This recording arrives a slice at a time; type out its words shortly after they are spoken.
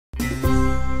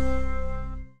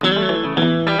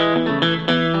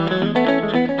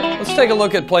Let's take a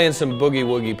look at playing some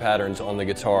boogie-woogie patterns on the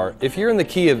guitar. If you're in the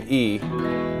key of E,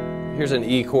 here's an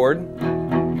E chord.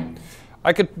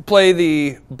 I could play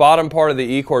the bottom part of the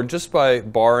E chord just by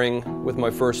barring with my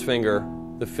first finger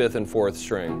the 5th and 4th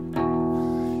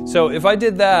string. So if I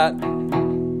did that,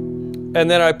 and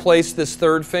then I placed this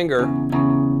 3rd finger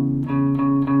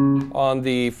on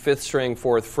the 5th string,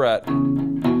 4th fret,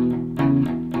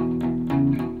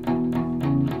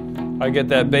 I get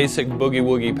that basic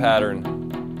boogie-woogie pattern.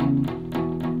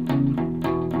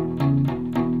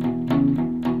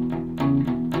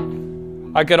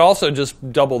 I could also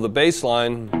just double the bass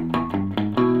line.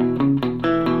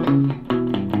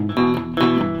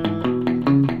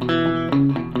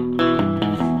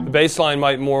 The bass line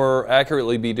might more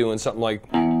accurately be doing something like.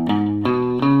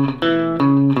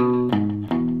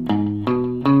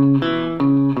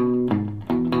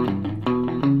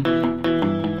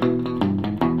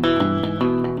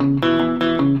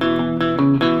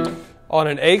 On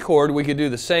an A chord, we could do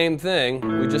the same thing.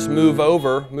 We just move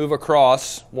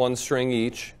across one string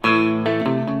each.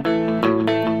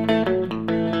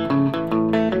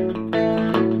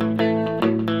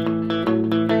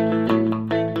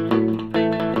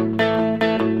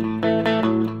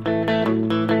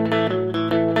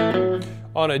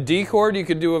 On a D chord, you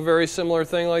could do a very similar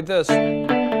thing like this.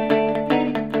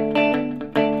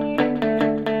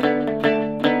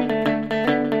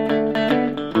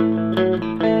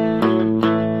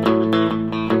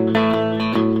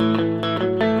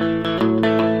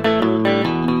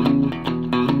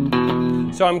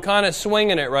 So I'm kind of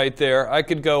swinging it right there. I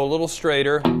could go a little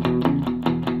straighter.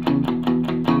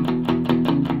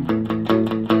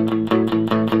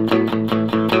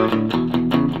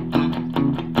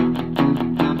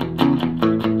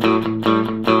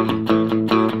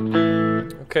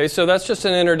 Okay, so that's just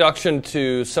an introduction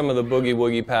to some of the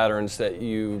boogie-woogie patterns that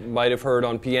you might have heard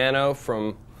on piano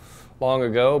from long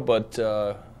ago, but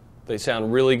they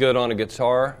sound really good on a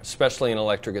guitar, especially an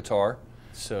electric guitar.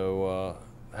 So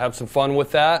have some fun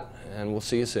with that, and we'll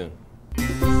see you soon.